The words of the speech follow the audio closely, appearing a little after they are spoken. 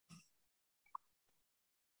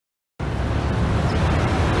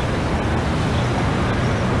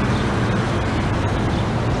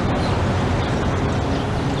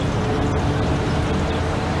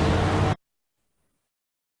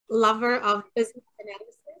lover of business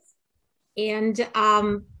analysis.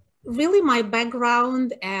 And really my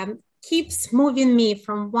background keeps moving me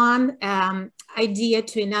from one idea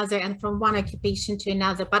to another and from one occupation to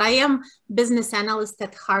another. But I am business analyst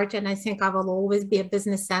at heart, and I think I will always be a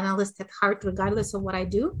business analyst at heart, regardless of what I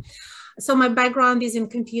do. So my background is in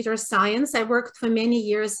computer science. I worked for many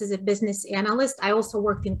years as a business analyst. I also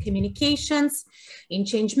worked in communications, in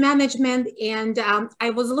change management, and I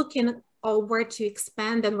was looking where to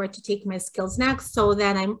expand and where to take my skills next. So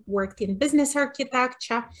then I worked in business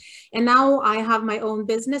architecture, and now I have my own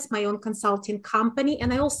business, my own consulting company,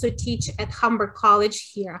 and I also teach at Humber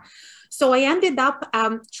College here. So I ended up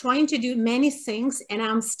trying to do many things, and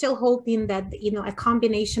I'm still hoping that, you know, a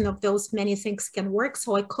combination of those many things can work.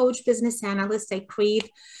 So I coach business analysts, I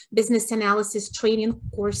create business analysis training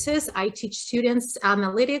courses, I teach students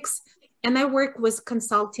analytics, and I work with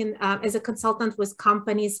consulting as a consultant with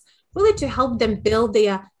companies, really to help them build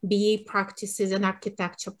their BA practices and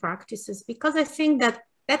architecture practices, because I think that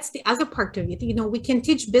that's the other part of it. You know, we can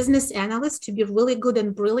teach business analysts to be really good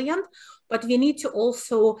and brilliant, but we need to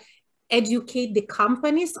also educate the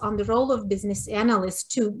companies on the role of business analysts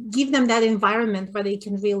to give them that environment where they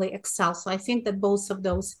can really excel. So I think that both of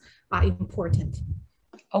those are important.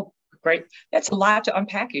 Oh, great. That's a lot to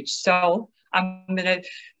unpackage. So I'm going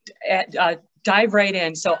to dive right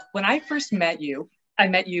in. So when I first met you, I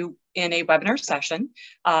met you in a webinar session,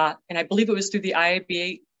 and I believe it was through the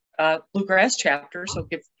IIBA Bluegrass chapter, so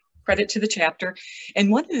give credit to the chapter.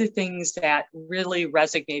 And one of the things that really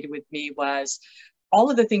resonated with me was all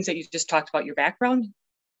of the things that you just talked about, your background.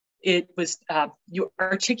 It was, you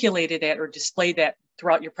articulated it or displayed that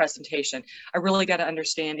throughout your presentation. I really got an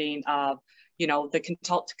understanding of, you know, the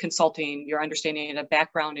consulting, your understanding of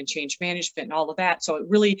background and change management and all of that. So it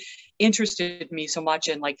really interested me so much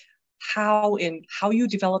in like how you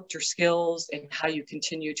developed your skills and how you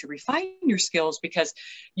continue to refine your skills, because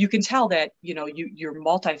you can tell that, you know, you're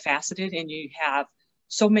multifaceted and you have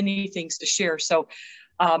so many things to share. So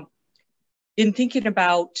in thinking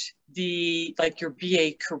about your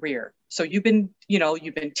BA career, so you've been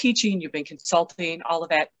teaching, you've been consulting, all of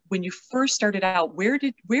that. When you first started out, where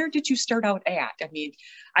did you start out at? I mean,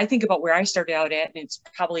 I think about where I started out at, and it's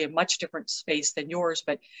probably a much different space than yours,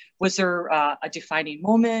 but was there a defining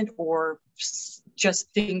moment, or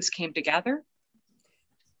just things came together?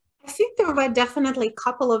 I think there were definitely a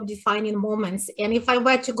couple of defining moments. And if I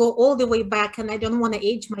were to go all the way back, and I don't want to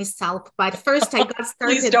age myself, but first I got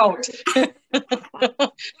started. Please don't.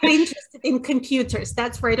 Interested in computers.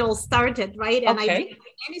 That's where it all started, right? And Okay. I didn't know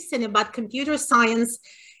anything about computer science.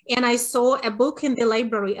 And I saw a book in the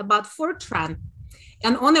library about Fortran.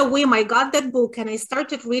 And on a whim, I got that book and I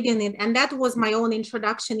started reading it. And that was my own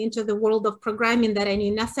introduction into the world of programming that I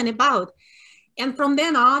knew nothing about. And from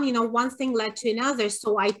then on, you know, one thing led to another.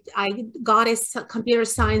 So I got a computer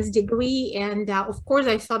science degree. And of course,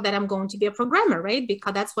 I thought that I'm going to be a programmer, right?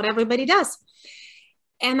 Because that's what everybody does.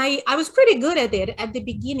 And I was pretty good at it at the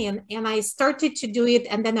beginning. And I started to do it.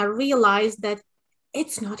 And then I realized that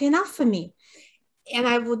it's not enough for me. And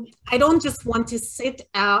I don't just want to sit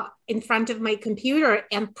in front of my computer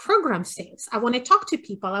and program things. I want to talk to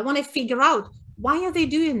people. I want to figure out, why are they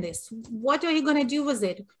doing this? What are you going to do with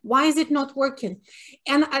it? Why is it not working?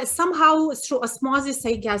 And somehow through osmosis,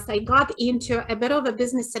 I guess, I got into a bit of a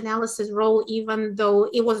business analysis role, even though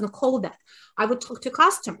it wasn't called that. I would talk to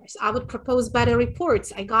customers. I would propose better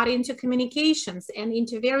reports. I got into communications and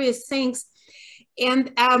into various things.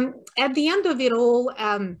 And at the end of it all,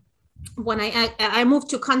 when I moved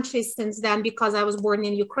to countries since then, because I was born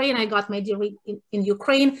in Ukraine, I got my degree in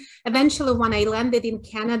Ukraine. Eventually, when I landed in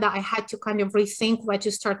Canada, I had to kind of rethink where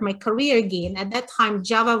to start my career again. At that time,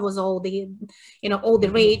 Java was all the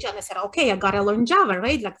rage. And I said, okay, I got to learn Java,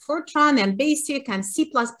 right? Like Fortran and Basic and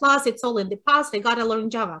C++, it's all in the past. I got to learn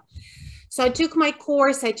Java. So I took my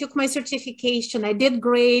course, I took my certification, I did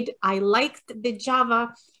great. I liked the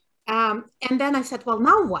Java. And then I said, well,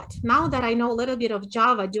 now what? Now that I know a little bit of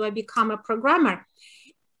Java, do I become a programmer?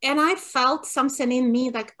 And I felt something in me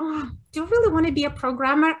like, oh, do you really want to be a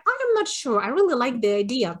programmer? I am not sure. I really like the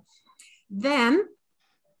idea. Then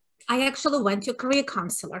I actually went to a career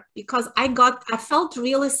counselor because I felt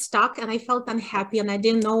really stuck and I felt unhappy and I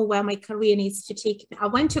didn't know where my career needs to take me. I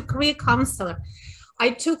went to a career counselor. I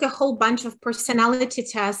took a whole bunch of personality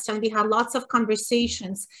tests and we had lots of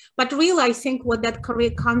conversations. But really, I think what that career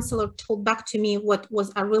counselor told back to me, what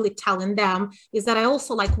was I really telling them, is that I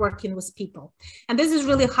also like working with people. And this is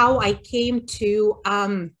really how I came to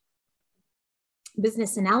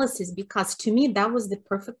business analysis, because to me, that was the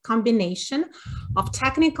perfect combination of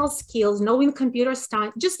technical skills, knowing computer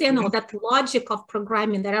science, just, that logic of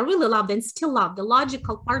programming that I really loved and still love, the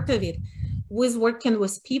logical part of it, with working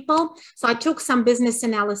with people. So I took some business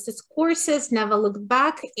analysis courses, never looked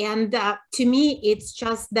back. And to me, it's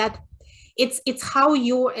just that it's how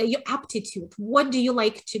your aptitude, what do you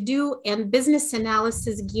like to do? And business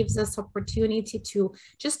analysis gives us opportunity to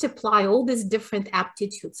just apply all these different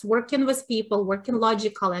aptitudes, working with people, working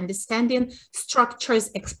logical, understanding structures,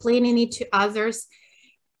 explaining it to others.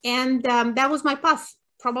 And that was my path,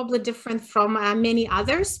 probably different from many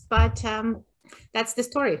others, but that's the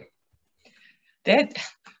story.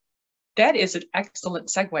 That is an excellent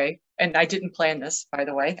segue. And I didn't plan this, by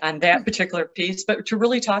the way, on that particular piece, but to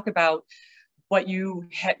really talk about what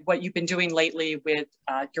you've been doing lately with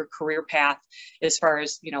your career path, as far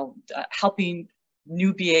as, helping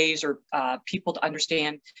new BAs or people to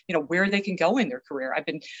understand, where they can go in their career. I've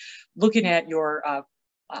been looking at your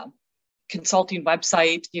consulting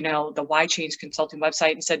website, the Why Change Consulting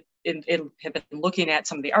website, and have been looking at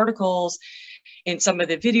some of the articles and some of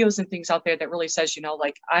the videos and things out there that really says,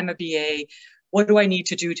 like, I'm a BA, what do I need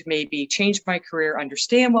to do to maybe change my career,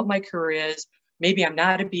 understand what my career is? Maybe I'm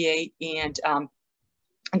not a BA. And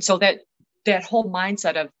so that whole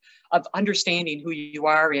mindset of understanding who you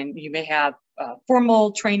are, and you may have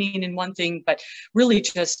formal training in one thing, but really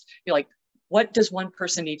just like, what does one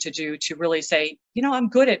person need to do to really say, I'm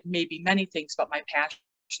good at maybe many things, but my passion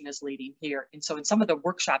is leading here. And so in some of the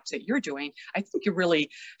workshops that you're doing, I think you're really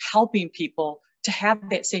helping people to have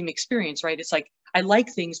that same experience, right? It's like, I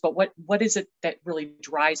like things, but what is it that really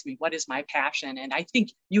drives me? What is my passion? And I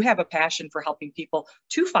think you have a passion for helping people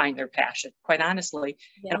to find their passion, quite honestly.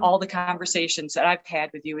 Yeah. And all the conversations that I've had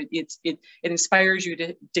with you, it inspires you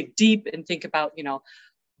to dig deep and think about,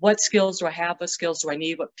 what skills do I have? What skills do I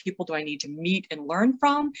need? What people do I need to meet and learn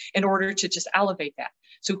from in order to just elevate that?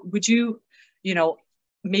 So would you,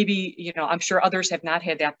 maybe, I'm sure others have not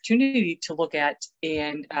had the opportunity to look at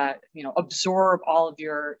and, absorb all of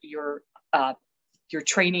your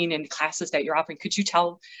training and classes that you're offering. Could you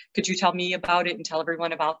tell me about it and tell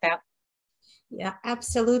everyone about that? Yeah,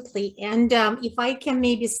 absolutely. And if I can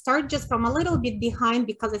maybe start just from a little bit behind,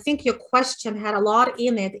 because I think your question had a lot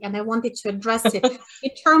in it and I wanted to address it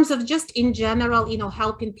in terms of just in general,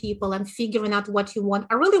 helping people and figuring out what you want.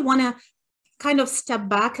 I really want to kind of step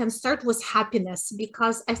back and start with happiness,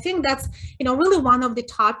 because I think that's, really one of the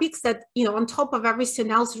topics that, on top of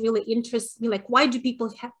everything else really interests me. Like, why do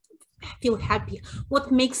people feel happy?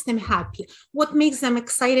 What makes them happy? What makes them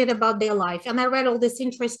excited about their life? And I read all these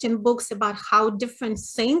interesting books about how different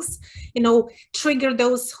things, trigger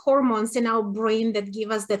those hormones in our brain that give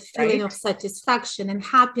us that feeling of satisfaction and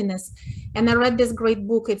happiness. And I read this great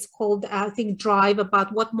book. It's called, I think, Drive,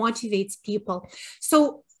 about what motivates people.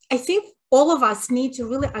 So I think all of us need to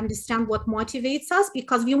really understand what motivates us,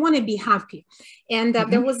 because we want to be happy. And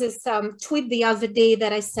there was this tweet the other day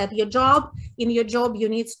that I said, in your job, you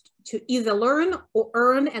need to either learn or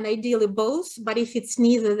earn, and ideally both. But if it's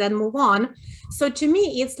neither, then move on. So to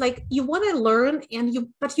me, it's like, you want to learn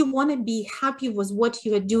but you want to be happy with what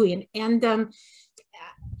you are doing. And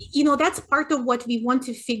that's part of what we want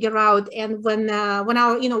to figure out. And when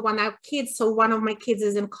our kids, so one of my kids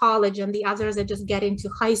is in college and the others are just getting to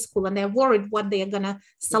high school, and they're worried what they're going to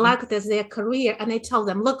select as their career. And I tell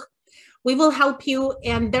them, look, we will help you.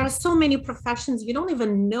 And there are so many professions you don't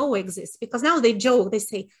even know exist, because now they joke, they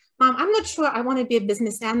say, Mom, I'm not sure I want to be a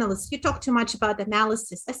business analyst. You talk too much about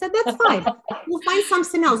analysis. I said, that's fine. We'll find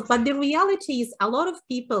something else. But the reality is, a lot of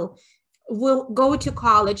people will go to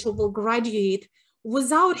college or will graduate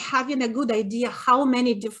without having a good idea how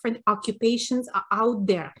many different occupations are out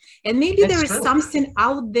there. And maybe there is something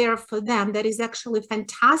out there for them that is actually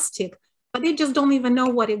fantastic, but they just don't even know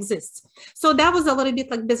what exists. So that was a little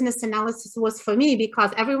bit like business analysis was for me,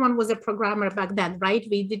 because everyone was a programmer back then, right?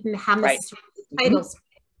 We didn't have necessarily titles.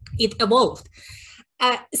 It evolved.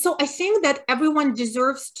 So I think that everyone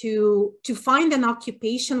deserves to find an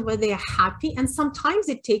occupation where they are happy. And sometimes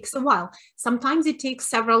it takes a while. Sometimes it takes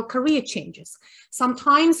several career changes.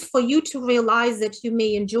 Sometimes for you to realize that you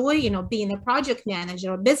may enjoy, being a project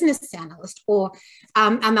manager or business analyst or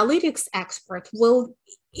analytics expert,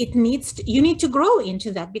 you need to grow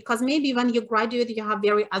into that, because maybe when you graduate, you have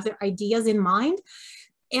very other ideas in mind.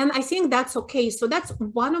 And I think that's okay. So that's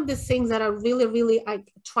one of the things that I really I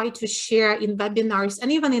try to share in webinars and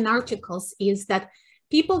even in articles, is that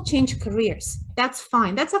people change careers. That's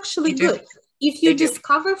fine. That's actually good. If you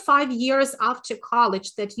discover 5 years after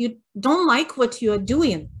college that you don't like what you are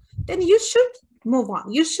doing, then you should move on.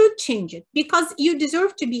 You should change it, because you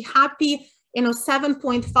deserve to be happy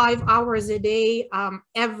 7.5 hours a day,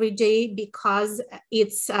 every day, because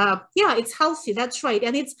it's healthy. That's right.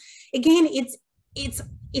 And it's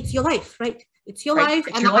your life, right? It's your life.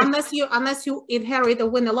 And unless you inherit or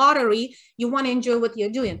win the lottery, you want to enjoy what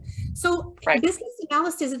you're doing. So business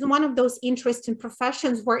analysis is one of those interesting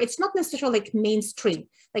professions where it's not necessarily like mainstream.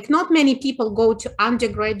 Like not many people go to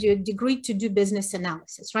undergraduate degree to do business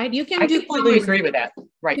analysis, right? You can I completely agree with that.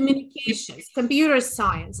 Right. Communications, computer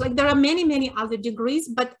science, like there are many, many other degrees,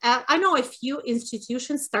 but I know a few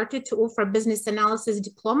institutions started to offer business analysis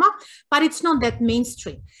diploma, but it's not that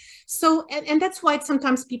mainstream. So, and that's why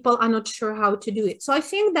sometimes people are not sure how to do it. So I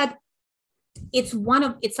think that it's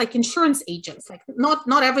like insurance agents. Like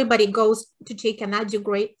not everybody goes to take an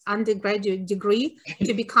undergraduate degree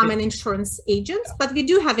to become an insurance agent, but we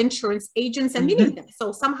do have insurance agents and we need them.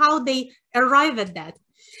 So somehow they arrive at that.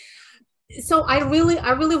 So I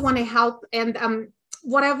really want to help. And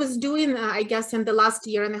what I was doing, I guess, in the last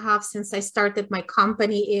year and a half since I started my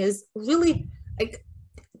company is really like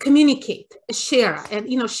communicate, share,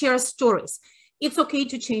 and share stories. It's okay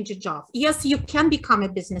to change a job. Yes, you can become a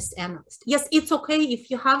business analyst. Yes, it's okay if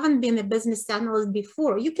you haven't been a business analyst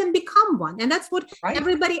before, you can become one. And that's what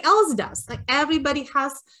everybody else does. Like everybody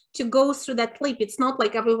has to go through that leap. It's not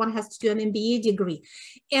like everyone has to do an MBA degree.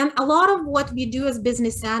 And a lot of what we do as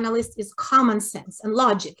business analysts is common sense and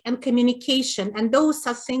logic and communication. And those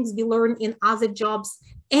are things we learn in other jobs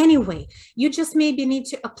anyway. You just maybe need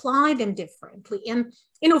to apply them differently. And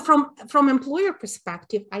from employer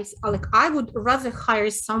perspective, I would rather hire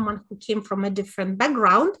someone who came from a different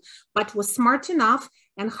background, but was smart enough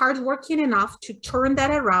and hardworking enough to turn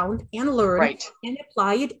that around and learn and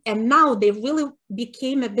apply it. And now they really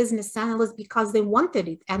became a business analyst because they wanted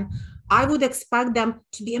it. And I would expect them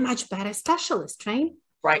to be a much better specialist, right?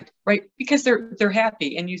 Right. Because they're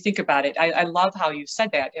happy. And you think about it. I love how you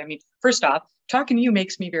said that. I mean, first off, talking to you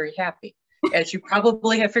makes me very happy. As you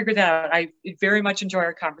probably have figured out, I very much enjoy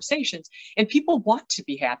our conversations, and people want to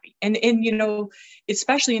be happy. And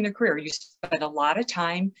especially in their career, you spend a lot of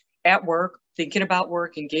time at work, thinking about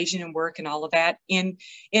work, engaging in work and all of that. And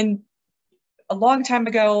a long time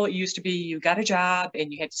ago, it used to be you got a job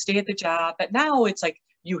and you had to stay at the job. But now it's like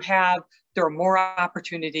there are more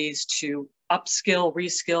opportunities to upskill,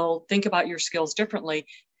 reskill, think about your skills differently.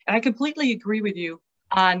 And I completely agree with you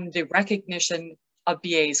on the recognition of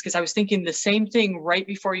BAs, because I was thinking the same thing right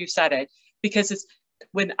before you said it, because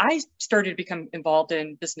when I started to become involved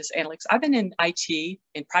in business analytics, I've been in IT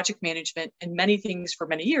and project management and many things for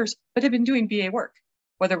many years, but I've been doing BA work,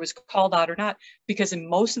 whether it was called out or not, because in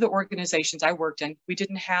most of the organizations I worked in, we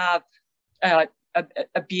didn't have a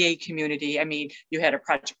BA community. I mean, you had a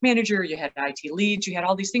project manager, you had IT leads, you had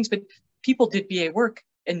all these things, but people did BA work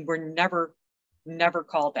and were never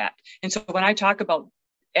called that. And so when I talk about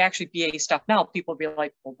actually BA stuff now, people be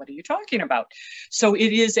like, well, what are you talking about? So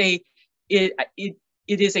it is a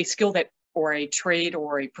skill that, or a trade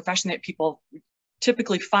or a profession that people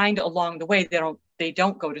typically find along the way. They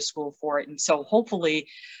don't go to school for it. And so hopefully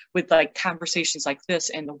with like conversations like this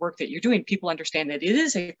and the work that you're doing, people understand that it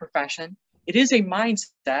is a profession, it is a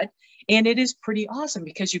mindset, and it is pretty awesome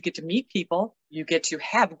because you get to meet people, you get to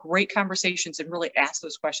have great conversations and really ask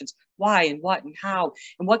those questions, why and what and how,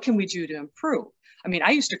 and what can we do to improve? I mean,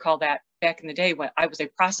 I used to call that back in the day when I was a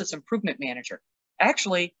process improvement manager.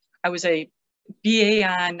 Actually, I was a BA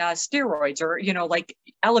on steroids, or, like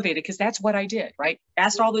elevated, because that's what I did, right?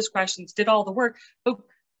 Asked all those questions, did all the work, but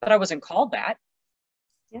I wasn't called that.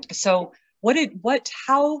 Yeah. So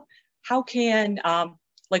how can,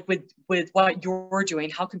 like with what you're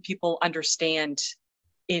doing, how can people understand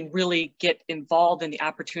and really get involved in the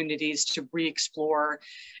opportunities to re-explore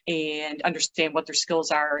and understand what their skills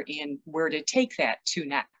are and where to take that to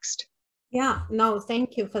next? Yeah, no,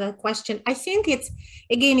 thank you for that question. I think it's,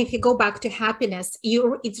 again, if you go back to happiness,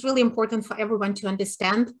 it's really important for everyone to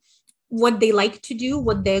understand what they like to do,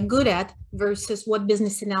 what they're good at versus what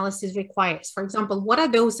business analysis requires. For example, what are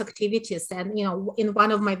those activities? And, in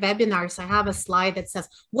one of my webinars, I have a slide that says,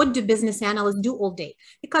 what do business analysts do all day?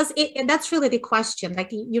 Because that's really the question.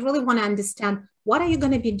 Like, you really want to understand, what are you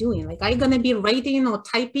going to be doing? Like, are you going to be writing or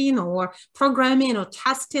typing or programming or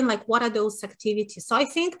testing? Like, what are those activities? So I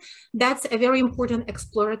think that's a very important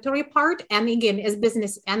exploratory part. And again, as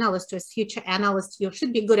business analyst or as future analyst, you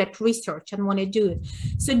should be good at research and want to do it.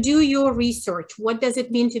 So do your research. What does it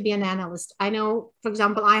mean to be an analyst? I know, for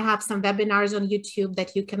example, I have some webinars on YouTube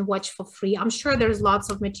that you can watch for free. I'm sure there's lots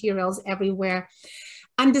of materials everywhere.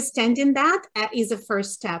 Understanding that is a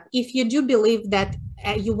first step. If you do believe that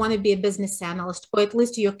you want to be a business analyst, or at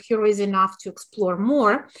least you're curious enough to explore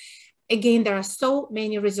more, again, there are so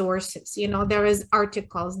many resources. You know, there is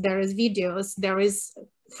articles, there is videos, there is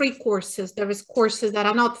free courses, there is courses that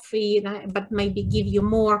are not free, but maybe give you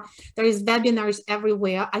more. There is webinars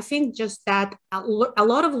everywhere. I think just that a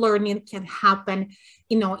lot of learning can happen,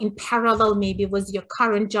 you know, in parallel, maybe with your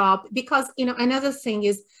current job, because, you know, another thing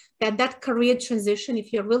is that career transition,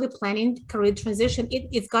 if you're really planning career transition,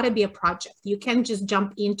 it's got to be a project. You can't just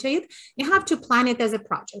jump into it. You have to plan it as a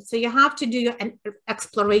project. So you have to do your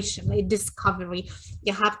exploration, a discovery.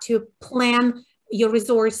 You have to plan your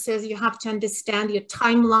resources. You have to understand your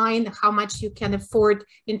timeline, how much you can afford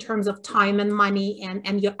in terms of time and money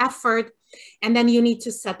and your effort. And then you need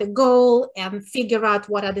to set a goal and figure out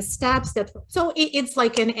what are the steps that, so it's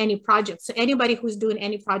like in any project. So anybody who's doing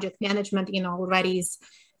any project management, you know, already is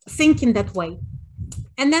thinking that way.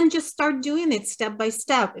 And then just start doing it step by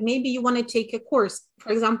step. Maybe you want to take a course.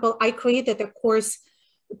 For example, I created a course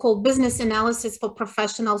called Business Analysis for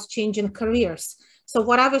Professionals Changing Careers. So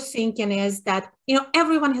what I was thinking is that, you know,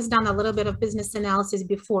 everyone has done a little bit of business analysis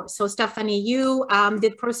before. So Stephanie, you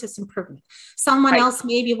did process improvement. Someone else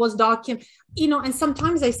maybe was you know, and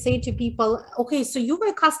sometimes I say to people, okay, so you were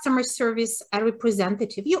a customer service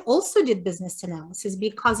representative. You also did business analysis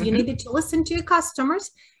because you needed to listen to your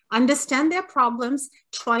customers, understand their problems,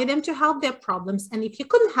 try them to help their problems. And if you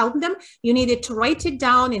couldn't help them, you needed to write it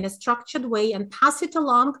down in a structured way and pass it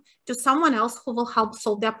along to someone else who will help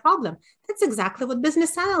solve their problem. That's exactly what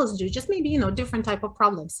business analysts do, just maybe, you know, different type of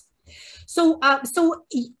problems. So,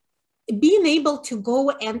 being able to go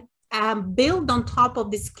and build on top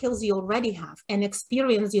of the skills you already have and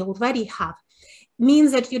experience you already have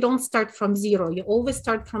means that you don't start from zero. You always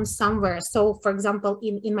start from somewhere. So for example,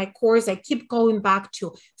 in my course, I keep going back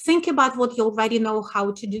to think about what you already know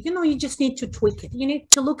how to do. You know, you just need to tweak it. You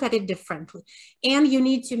need to look at it differently. And you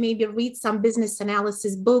need to maybe read some business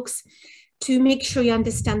analysis books to make sure you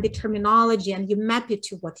understand the terminology and you map it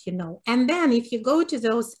to what you know. And then if you go to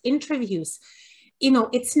those interviews, you know,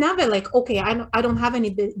 it's never like, okay, I don't have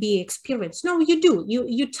any BA experience. No, you do.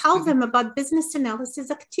 You tell them about business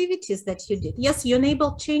analysis activities that you did. Yes, you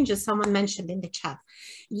enabled changes, someone mentioned in the chat.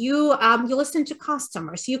 You listened to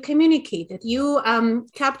customers, you communicated, you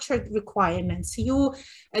captured requirements, you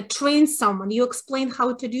trained someone, you explained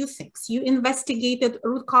how to do things, you investigated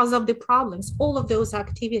root cause of the problems, all of those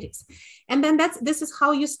activities. And then this is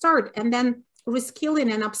how you start. And then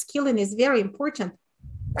reskilling and upskilling is very important.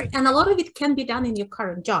 Right. And a lot of it can be done in your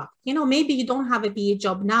current job. You know, maybe you don't have a BA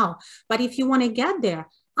job now, but if you want to get there,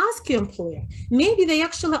 ask your employer. Maybe they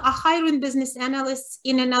actually are hiring business analysts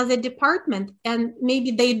in another department, and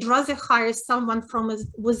maybe they'd rather hire someone from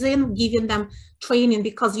within, giving them training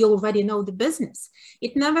because you already know the business.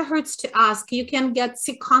 It never hurts to ask. You can get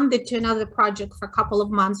seconded to another project for a couple of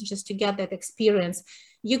months just to get that experience.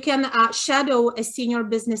 You can shadow a senior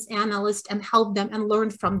business analyst and help them and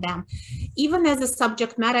learn from them. Even as a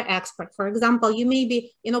subject matter expert, for example, you may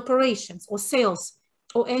be in operations or sales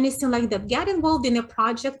or anything like that. Get involved in a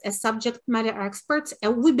project as subject matter experts.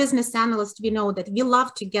 And we business analysts, we know that we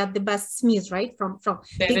love to get the best SMEs, right?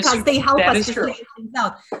 Because they help us to figure things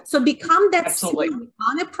out. So become that SME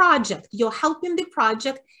on a project. You're helping the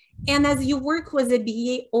project. And as you work with a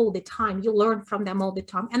BA all the time, you learn from them all the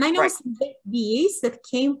time. And I know some BAs that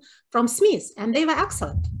came from SMEs and they were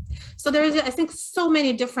excellent. So there is, I think, so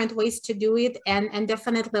many different ways to do it, and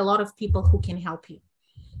definitely a lot of people who can help you.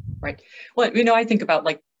 Right. Well, you know, I think about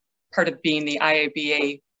like part of being the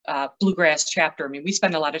IIBA Bluegrass chapter. I mean, we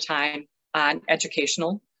spend a lot of time on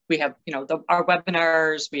educational. We have, you know, our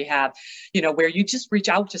webinars, we have, you know, where you just reach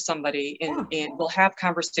out to somebody and we'll have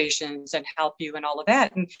conversations and help you and all of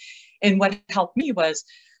that. And what helped me was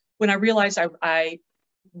when I realized I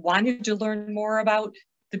wanted to learn more about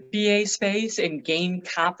the BA space and gain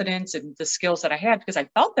confidence in the skills that I had, because I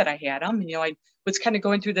felt that I had them. You know, I was kind of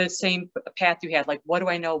going through the same path you had, like, what do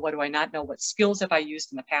I know? What do I not know? What skills have I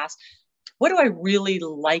used in the past? What do I really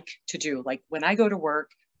like to do? Like when I go to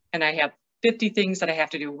work and I have 50 things that I have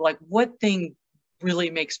to do, like what thing really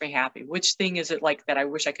makes me happy? Which thing is it like that I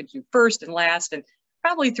wish I could do first and last and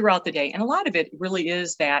probably throughout the day? And a lot of it really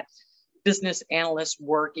is that business analyst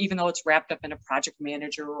work, even though it's wrapped up in a project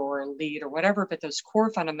manager or a lead or whatever, but those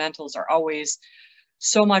core fundamentals are always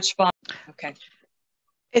so much fun. Okay.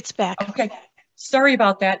 It's back. Okay. Sorry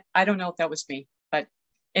about that. I don't know if that was me, but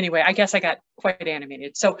anyway, I guess I got quite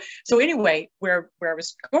animated. So anyway, where I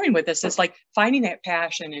was going with this is like finding that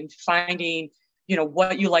passion and finding, you know,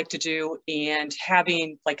 what you like to do and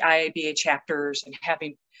having like IIBA chapters and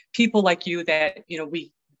having people like you that, you know,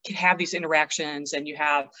 we can have these interactions, and you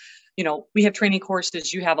have, you know, we have training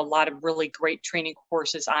courses. You have a lot of really great training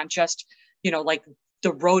courses on just, you know, like the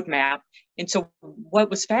roadmap And so what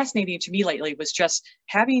was fascinating to me lately was just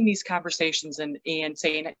having these conversations and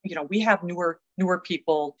saying, you know, we have newer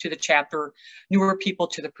people to the chapter, newer people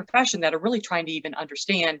to the profession that are really trying to even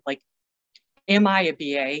understand, like, am I a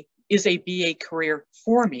BA? Is a BA career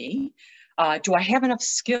for me? Do I have enough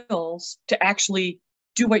skills to actually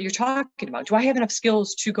do what you're talking about? Do I have enough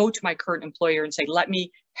skills to go to my current employer and say, let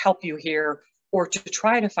me help you here, or to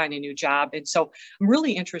try to find a new job? And so I'm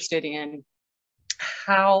really interested in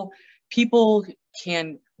how people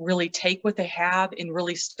can really take what they have and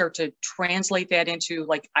really start to translate that into,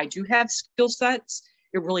 like, I do have skill sets.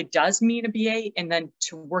 It really does mean a BA, and then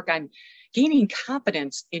to work on gaining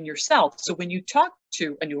confidence in yourself. So when you talk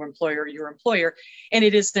to a new employer, your employer, and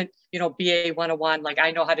it isn't, you know, BA 101, like,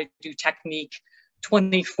 I know how to do technique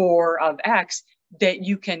 24 of X, that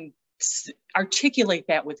you can articulate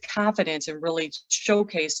that with confidence and really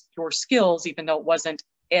showcase your skills, even though it wasn't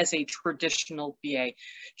as a traditional BA.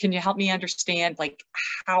 Can you help me understand, like,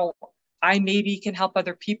 how I maybe can help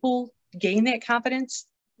other people gain that confidence?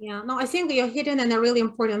 Yeah, no, I think you're hitting on a really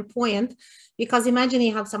important point, because imagine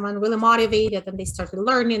you have someone really motivated and they started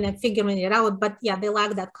learning and figuring it out, but yeah, they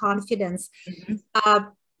lack that confidence. Mm-hmm.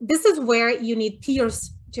 This is where you need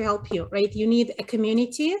peers to help you, right? You need a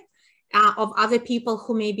community of other people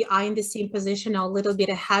who maybe are in the same position or a little bit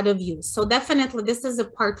ahead of you. So definitely this is a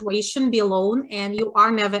part where you shouldn't be alone, and you are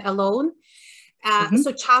never alone.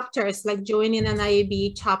 So chapters, like joining an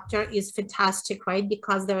IIBA chapter is fantastic, right?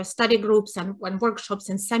 Because there are study groups and workshops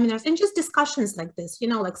and seminars and just discussions like this, you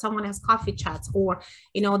know, like someone has coffee chats, or,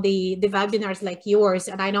 you know, the webinars like yours.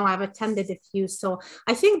 And I know I've attended a few. So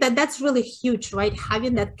I think that that's really huge, right?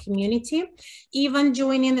 Having that community, even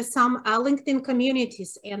joining some LinkedIn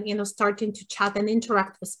communities and, you know, starting to chat and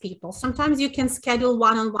interact with people. Sometimes you can schedule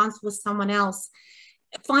one-on-ones with someone else.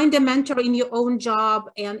 Find a mentor in your own job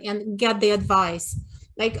and get the advice.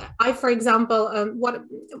 Like I, for example,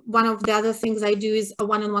 one of the other things I do is a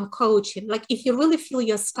one-on-one coaching. Like if you really feel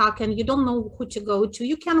you're stuck and you don't know who to go to,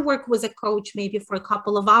 you can work with a coach maybe for a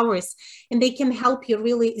couple of hours, and they can help you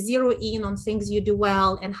really zero in on things you do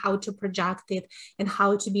well and how to project it and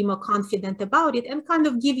how to be more confident about it, and kind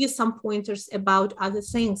of give you some pointers about other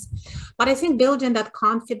things. But I think building that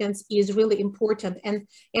confidence is really important. And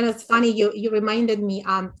it's funny, you reminded me,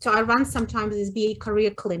 so I run sometimes these BA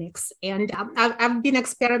career clinics, and I've been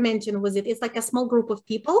experimenting with it. It's like a small group of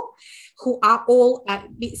people who are all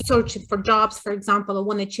searching for jobs, for example, or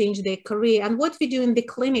want to change their career. And what we do in the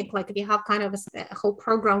clinic, like we have kind of a whole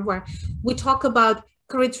program where we talk about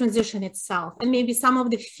career transition itself, and maybe some of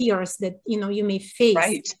the fears that, you know, you may face.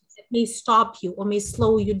 Right. That may stop you or may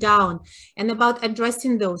slow you down, and about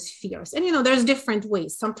addressing those fears. And, you know, there's different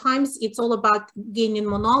ways. Sometimes it's all about gaining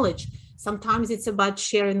more knowledge. Sometimes it's about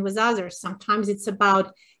sharing with others. Sometimes it's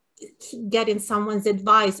about getting someone's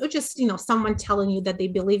advice, or just, you know, someone telling you that they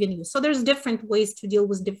believe in you. So there's different ways to deal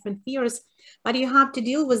with different fears, but you have to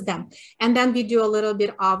deal with them. And then we do a little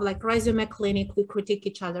bit of like resume clinic. We critique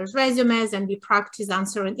each other's resumes and we practice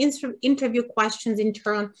answering interview questions in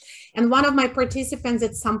turn. And one of my participants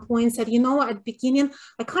at some point said, you know, at the beginning,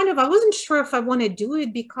 I wasn't sure if I want to do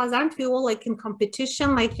it, because aren't we all like in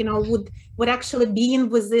competition? Like, you know, would actually being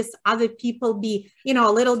with this other people be, you know,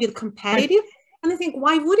 a little bit competitive? And I think,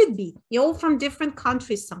 why would it be? You're all from different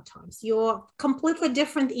countries sometimes. You're completely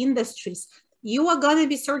different industries. You are going to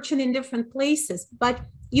be searching in different places, but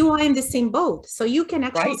you are in the same boat. So you can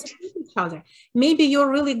actually support each other. Maybe you're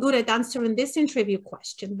really good at answering this interview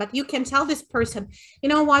question, but you can tell this person, you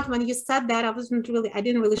know what, when you said that, I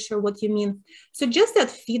didn't really sure what you mean. So just that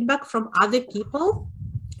feedback from other people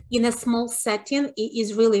in a small setting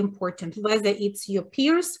is really important, whether it's your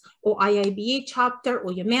peers or IIBA chapter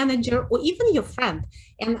or your manager or even your friend.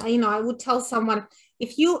 And, you know, I would tell someone,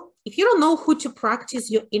 if you don't know who to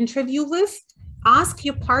practice your interview with, ask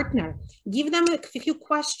your partner, give them a few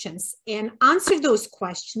questions and answer those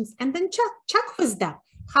questions, and then check with them.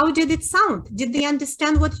 How did it sound? Did they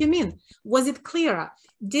understand what you mean? Was it clearer?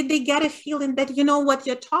 Did they get a feeling that you know what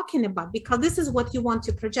you're talking about? Because this is what you want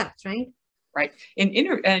to project, right? Right.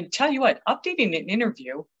 And tell you what, updating an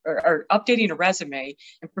interview or updating a resume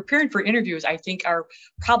and preparing for interviews, I think are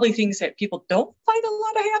probably things that people don't find a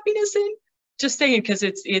lot of happiness in. Just saying, because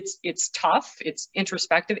it's tough, it's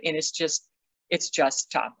introspective, and it's just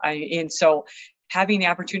tough. And so having the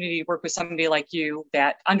opportunity to work with somebody like you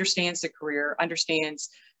that understands the career, understands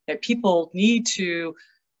that people need to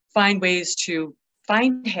find ways to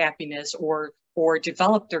find happiness or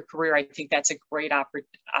develop their career, I think that's a great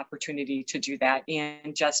opportunity to do that,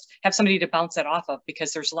 and just have somebody to bounce that off of,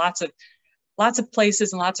 because there's lots of lots of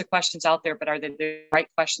places and lots of questions out there, but are they the right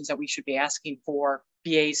questions that we should be asking for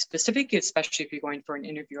BA specific, especially if you're going for an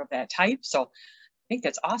interview of that type? So I think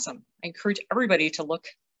that's awesome. I encourage everybody to look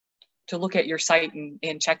at your site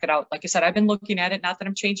and check it out. Like I said, I've been looking at it, not that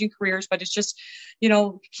I'm changing careers, but it's just,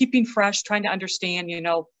 keeping fresh, trying to understand,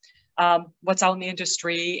 what's out in the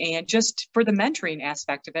industry, and just for the mentoring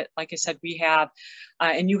aspect of it. Like I said, we have,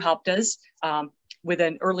 and you helped us with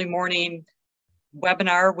an early morning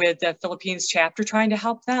webinar with the Philippines chapter, trying to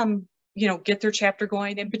help them, get their chapter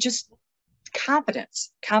going, but just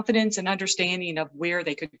confidence and understanding of where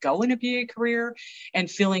they could go in a BA career,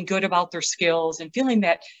 and feeling good about their skills, and feeling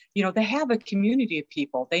that, they have a community of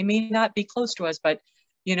people. They may not be close to us, but,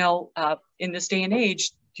 in this day and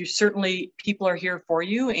age, people are here for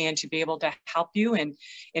you, and to be able to help you, and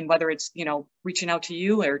whether it's, reaching out to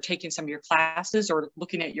you or taking some of your classes or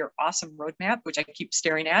looking at your awesome roadmap, which I keep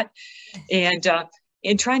staring at, and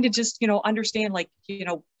trying to just, understand, like,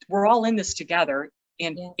 we're all in this together.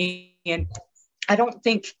 And I don't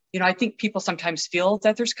think, I think people sometimes feel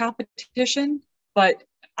that there's competition, but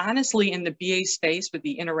honestly, in the BA space, with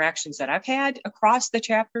the interactions that I've had across the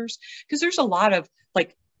chapters, because there's a lot of,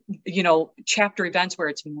 like, chapter events where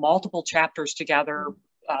it's multiple chapters together,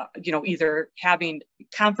 either having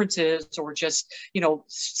conferences or just,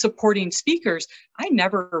 supporting speakers. I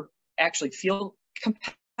never actually feel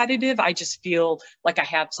competitive. I just feel like I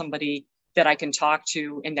have somebody that I can talk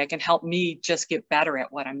to and that can help me just get better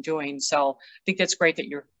at what I'm doing. So I think that's great that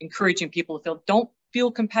you're encouraging people to don't feel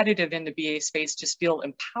competitive in the BA space, just feel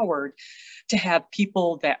empowered to have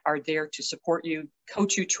people that are there to support you,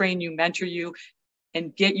 coach you, train you, mentor you,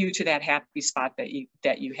 and get you to that happy spot that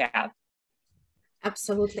you have.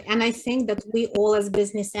 Absolutely. And I think that we all, as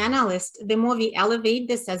business analysts, the more we elevate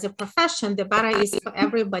this as a profession, the better it is for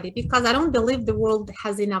everybody, because I don't believe the world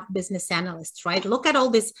has enough business analysts, right? Look at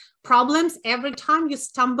all these problems. Every time you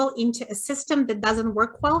stumble into a system that doesn't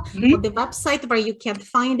work well, or the website where you can't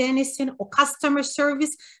find anything, or customer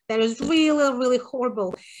service that is really, really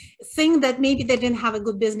horrible, thing that maybe they didn't have a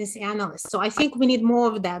good business analyst. So I think we need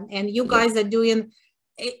more of them. And you guys are doing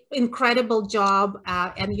incredible job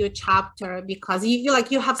and your chapter, because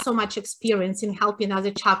you have so much experience in helping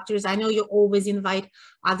other chapters. I know you always invite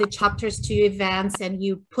other chapters to your events, and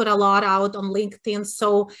you put a lot out on LinkedIn.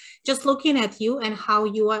 So just looking at you and how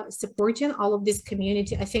you are supporting all of this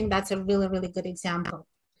community, I think that's a really, really good example.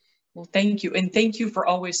 Well, thank you. And thank you for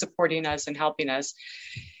always supporting us and helping us.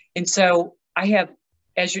 And so I have,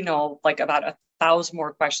 as you know, like about 1,000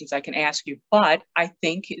 more questions I can ask you, but I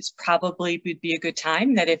think it's probably would be a good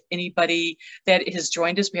time that if anybody that has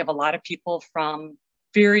joined us, we have a lot of people from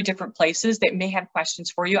very different places that may have questions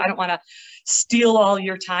for you. I don't want to steal all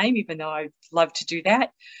your time, even though I'd love to do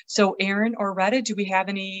that. So Aaron or Retta, do we have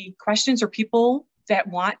any questions or people that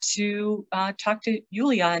want to talk to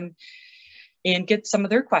Yulia and get some of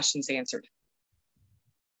their questions answered?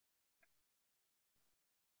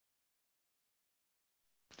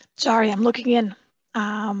 Sorry, I'm looking in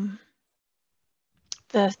the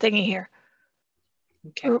thingy here.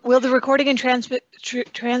 Okay. Will the recording and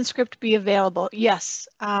transcript be available? Yes.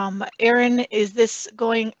 Aaron, is this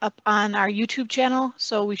going up on our YouTube channel?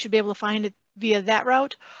 So we should be able to find it via that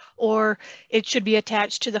route, or it should be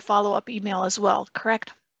attached to the follow-up email as well,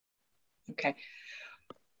 correct? Okay.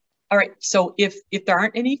 All right, so if there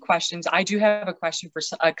aren't any questions, I do have a question for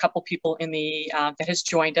a couple people in the that has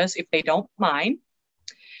joined us, if they don't mind.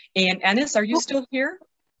 And Ennis, are you still here?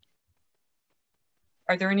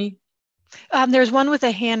 Are there any? There's one with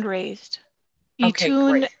a hand raised. Okay,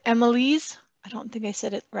 Etune Emily's. I don't think I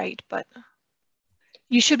said it right, but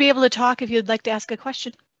you should be able to talk if you'd like to ask a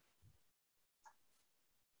question.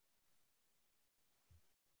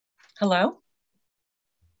 Hello?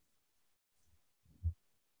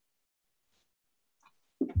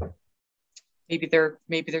 Maybe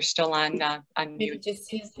they're still on mute.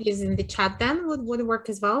 Just using the chat then would work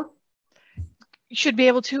as well. You should be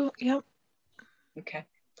able to. Yep. Okay.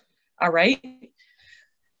 All right.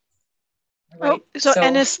 Oh, so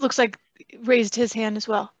Ennis looks like raised his hand as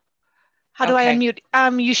well. How do I unmute?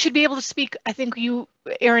 You should be able to speak. I think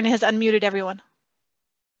Aaron has unmuted everyone.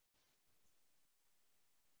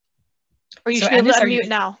 Or you should be able to unmute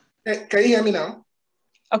now. Can you hear me now?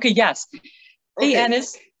 Okay, yes. Okay. Hey,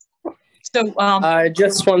 Ennis. So I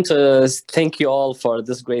just want to thank you all for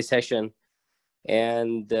this great session.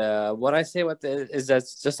 And what I say is that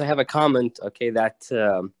just I have a comment, okay, that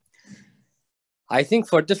I think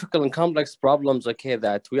for difficult and complex problems, okay,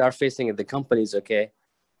 that we are facing in the companies, okay,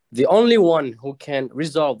 the only one who can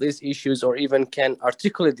resolve these issues or even can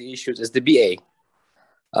articulate the issues is the BA.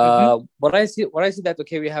 What I see that,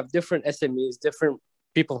 okay, we have different SMEs, different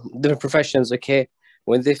people, different professions, okay,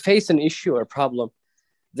 when they face an issue or problem,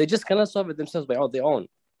 they just cannot solve it themselves by their own.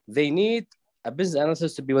 They need a business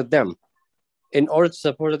analyst to be with them in order to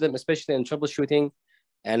support them, especially in troubleshooting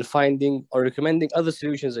and finding or recommending other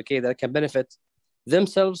solutions, okay, that can benefit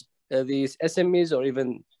themselves, these SMEs, or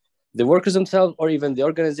even the workers themselves, or even the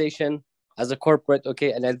organization as a corporate,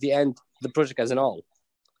 okay, and at the end, the project as an all.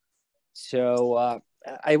 So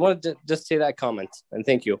I wanted to just say that comment, and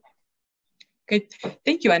thank you. Good.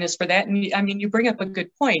 Thank you, Enes, for that. And I mean, you bring up a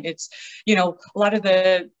good point. It's, you know, a lot of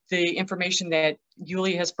the information that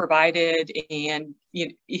Yulia has provided and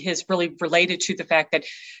has really related to the fact that,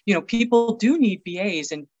 you know, people do need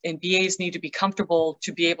BAs, and BAs need to be comfortable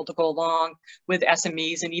to be able to go along with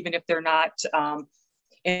SMEs. And even if they're not,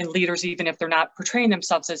 and leaders, even if they're not portraying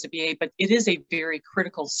themselves as a BA, but it is a very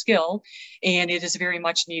critical skill, and it is very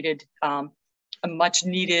much needed, a much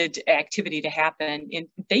needed activity to happen. And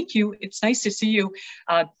thank you. It's nice to see you.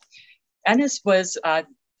 Enes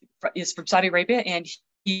is from Saudi Arabia, and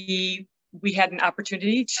we had an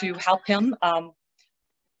opportunity to help him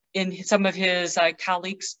in some of his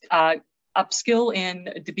colleagues upskill in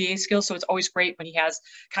the BA skills. So it's always great when he has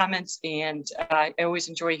comments, and I always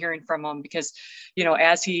enjoy hearing from him, because, you know,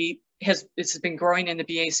 as he has been growing in the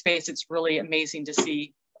BA space, it's really amazing to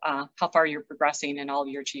see how far you're progressing and all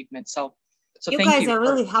your achievements. So you guys are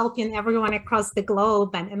really helping everyone across the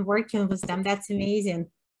globe and working with them. That's amazing.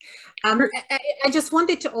 I just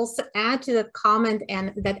wanted to also add to the comment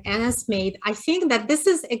that Enes made. I think that this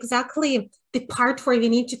is exactly the part where we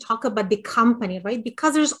need to talk about the company, right?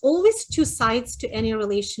 Because there's always two sides to any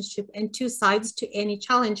relationship and two sides to any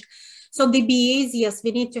challenge. So the BAs, yes,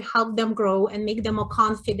 we need to help them grow and make them more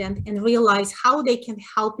confident and realize how they can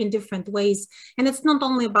help in different ways. And it's not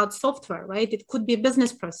only about software, right? It could be a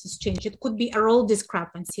business process change. It could be a role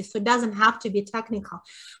discrepancy. So it doesn't have to be technical,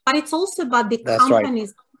 but it's also about the companies.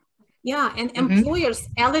 Right. Yeah, and employers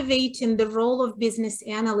elevating the role of business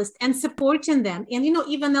analyst and supporting them, and, you know,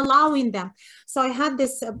 even allowing them. So I had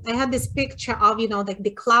this picture of, you know, like the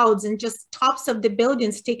clouds and just tops of the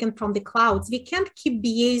buildings taken from the clouds. We can't keep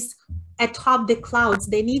BAs atop the clouds.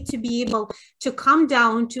 They need to be able to come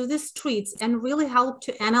down to the streets and really help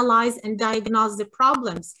to analyze and diagnose the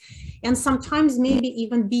problems. And sometimes maybe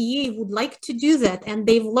even BA would like to do that, and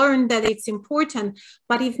they've learned that it's important,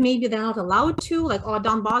 but if maybe they're not allowed to, like, oh,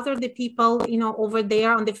 don't bother the people, you know, over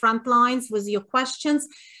there on the front lines with your questions.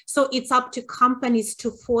 So it's up to companies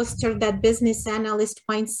to foster that business analyst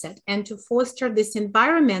mindset and to foster this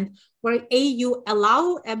environment where you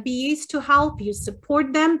allow BAs to help, you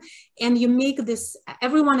support them, and you make this,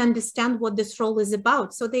 everyone understand what this role is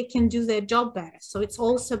about so they can do their job better. So it's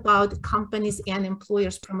also about companies and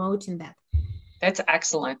employers promoting that. That's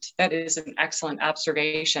excellent. That is an excellent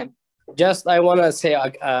observation. Just, I want to say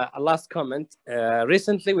a last comment.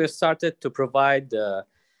 Recently, we've started to provide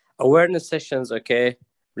awareness sessions, okay,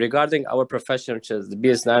 regarding our profession, which is the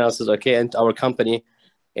business analysis, okay, and our company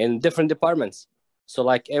in different departments. So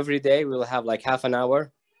like every day we will have like half an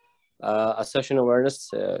hour, a session awareness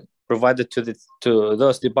provided to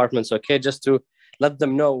those departments, okay, just to let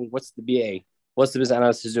them know what's the BA, what's the business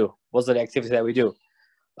analysis do, what's the activity that we do,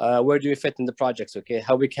 where do we fit in the projects, okay,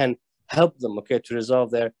 how we can help them, okay, to resolve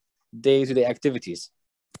their day-to-day activities.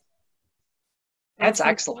 That's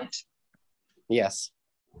excellent. Yes.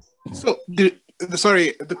 So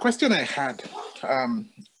the question I had,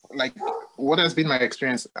 like, what has been my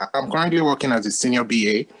experience? I'm currently working as a senior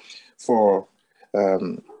BA for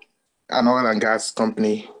an oil and gas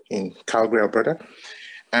company in Calgary, Alberta.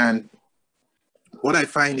 And what I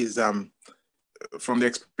find is, from the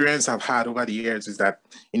experience I've had over the years, is that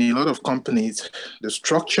in a lot of companies, the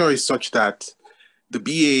structure is such that the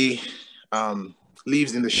BA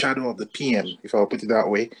lives in the shadow of the PM, if I'll put it that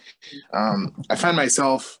way. I find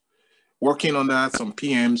myself working under some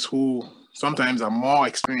PMs who sometimes are more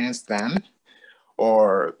experienced than,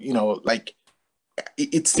 or, you know, like,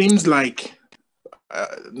 it seems like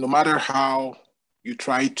no matter how you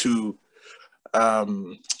try to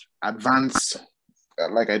advance,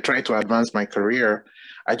 like I try to advance my career,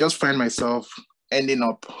 I just find myself ending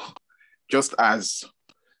up just as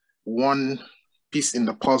one piece in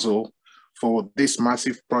the puzzle for this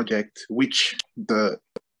massive project, which the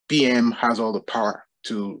PM has all the power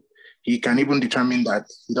to. He can even determine that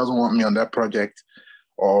he doesn't want me on that project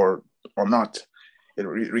or not,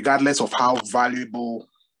 regardless of how valuable,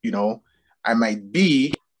 you know, I might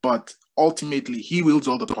be, but ultimately he wields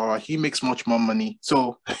all the power. He makes much more money.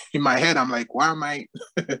 So in my head, I'm like, why am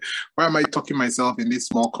I talking myself in this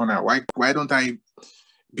small corner? Why don't I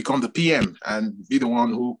become the PM and be the one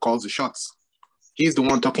who calls the shots? He's the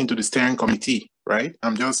one talking to the steering committee, right?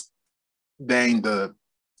 I'm just there in the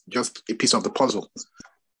just a piece of the puzzle.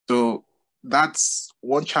 So that's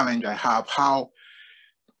one challenge I have, how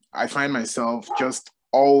I find myself just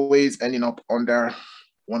always ending up under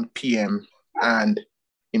 1 p.m. And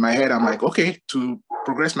in my head, I'm like, okay, to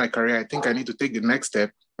progress my career, I think I need to take the next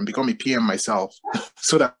step and become a PM myself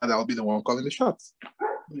so that I'll be the one calling the shots.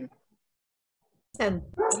 Yeah. It's an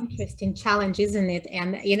interesting challenge, isn't it?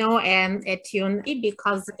 And, you know, and at UNI,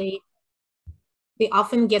 because they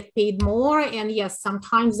often get paid more, and yes,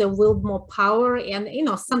 sometimes they wield more power, and, you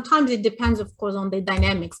know, sometimes it depends, of course, on the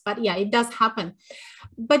dynamics, but yeah, it does happen.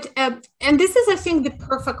 But, and this is, I think, the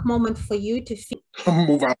perfect moment for you to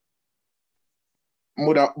move up,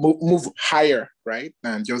 move higher, right?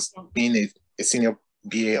 And just being a senior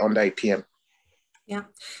BA under a PM. Yeah.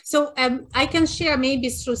 So I can share maybe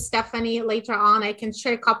through Stephanie later on, I can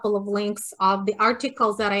share a couple of links of the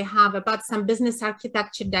articles that I have about some business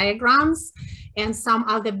architecture diagrams and some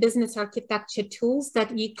other business architecture tools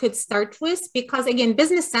that you could start with, because again,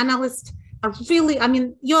 business analysts are really, I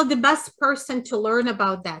mean, you're the best person to learn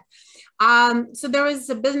about that. So there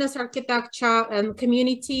is a business architecture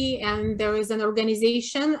community, and there is an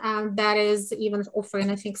organization that is even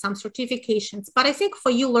offering, I think, some certifications. But I think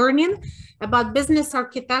for you, learning about business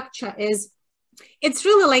architecture it's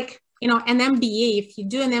really like, you know, an MBA. If you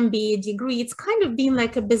do an MBA degree, it's kind of being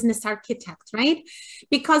like a business architect, right?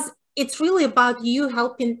 Because it's really about you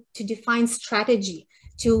helping to define strategy,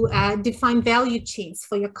 to define value chains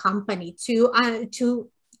for your company, to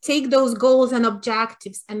take those goals and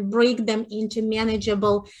objectives and break them into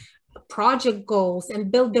manageable project goals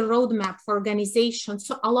and build the roadmap for organizations.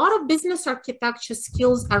 So a lot of business architecture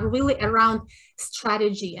skills are really around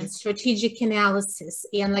strategy and strategic analysis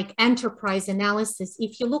and like enterprise analysis.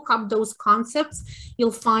 If you look up those concepts,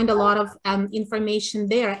 you'll find a lot of information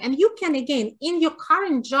there. And you can, again, in your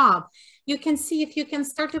current job, you can see if you can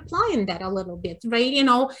start applying that a little bit, right? You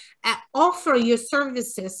know, offer your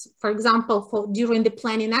services, for example, during the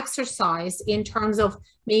planning exercise in terms of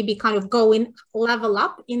maybe kind of going level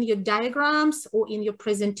up in your diagrams or in your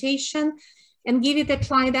presentation, and give it a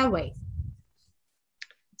try that way.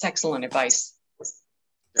 It's excellent advice.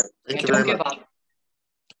 Yeah, thank you don't very give much. up.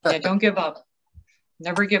 Yeah, don't give up.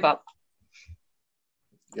 Never give up.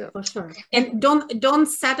 Yeah, for sure. And don't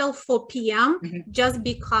settle for PM just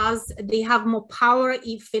because they have more power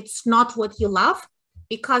if it's not what you love,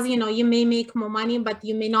 because, you know, you may make more money, but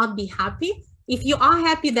you may not be happy. If you are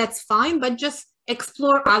happy, that's fine, but just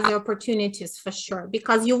explore other opportunities for sure,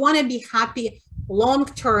 because you want to be happy long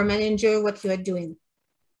term and enjoy what you are doing.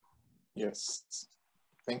 yes,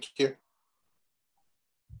 thank you.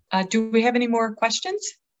 Do we have any more questions?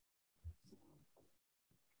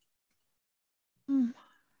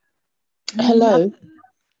 Hello.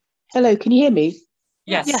 Hello, can you hear me?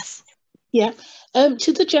 Yes. Yes. Yeah.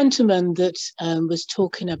 To the gentleman that was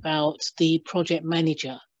talking about the project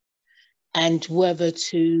manager and whether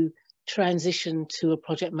to transition to a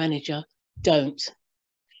project manager, don't.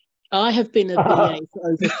 I have been a BA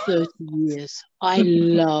for over 30 years. I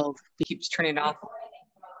love. It keeps turning off.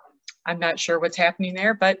 I'm not sure what's happening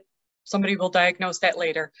there, but somebody will diagnose that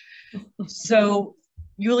later. So,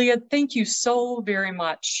 Yulia, thank you so very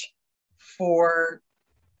much for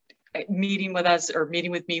meeting with us, or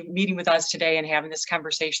meeting with us today and having this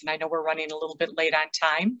conversation. I know we're running a little bit late on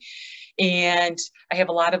time, and I have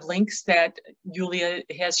a lot of links that Yulia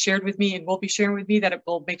has shared with me and will be sharing with me that it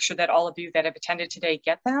will make sure that all of you that have attended today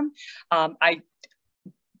get them. I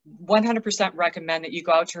 100% recommend that you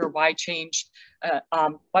go out to her Why Change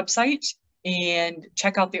website and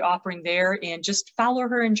check out the offering there, and just follow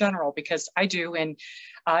her in general, because I do, and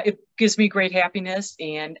it gives me great happiness.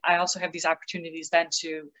 And I also have these opportunities then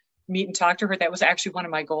to meet and talk to her. That was actually one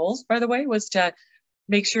of my goals, by the way, was to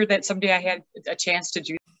make sure that someday I had a chance to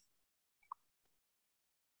do